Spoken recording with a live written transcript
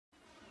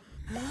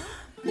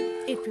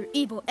If you're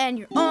evil and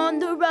you're on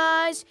the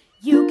rise,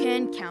 you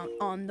can count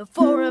on the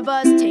four of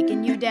us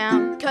taking you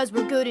down. 'Cause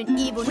we're good and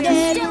evil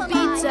never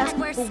beats us.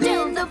 We'll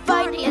win the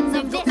fight and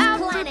then go out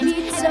for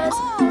pizzas.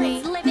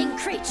 We living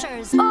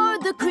creatures are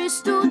the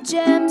crystal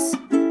gems.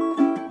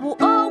 We'll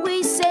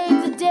always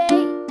save the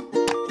day.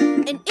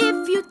 And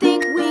if you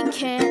think we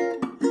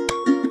can't,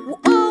 we'll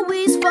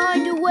always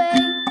find a way.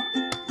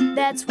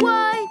 That's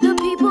why the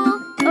people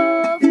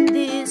of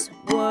this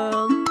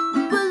world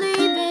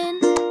believe in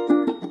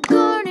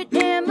Garnet,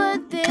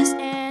 Amethyst,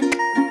 and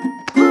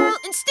Pearl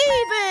and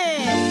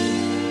Steven.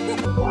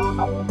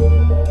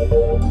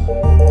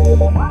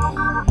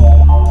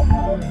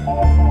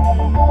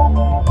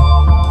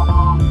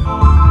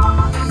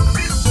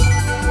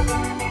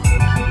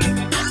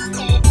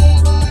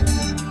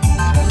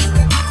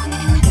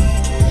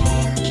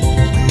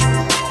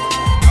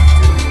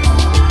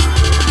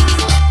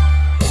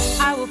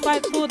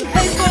 Fight for the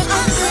place where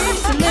I'm free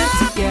to live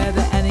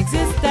together and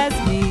exist as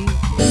me.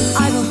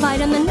 I will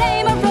fight in the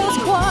name of Rose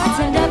Quartz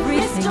and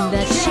everything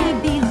that she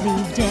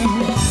believed in.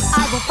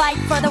 I will fight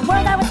for the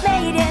world I was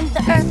made in. The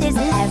earth is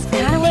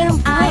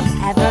everything I've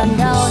ever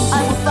known.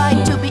 I will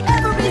fight to be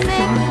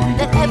everything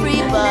that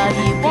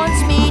everybody wants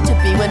me to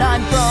be when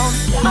I'm grown.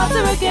 Odds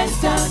are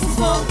against us, this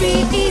won't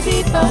be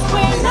easy, but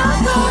we're not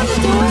going to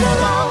do it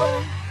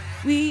alone.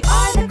 We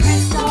are the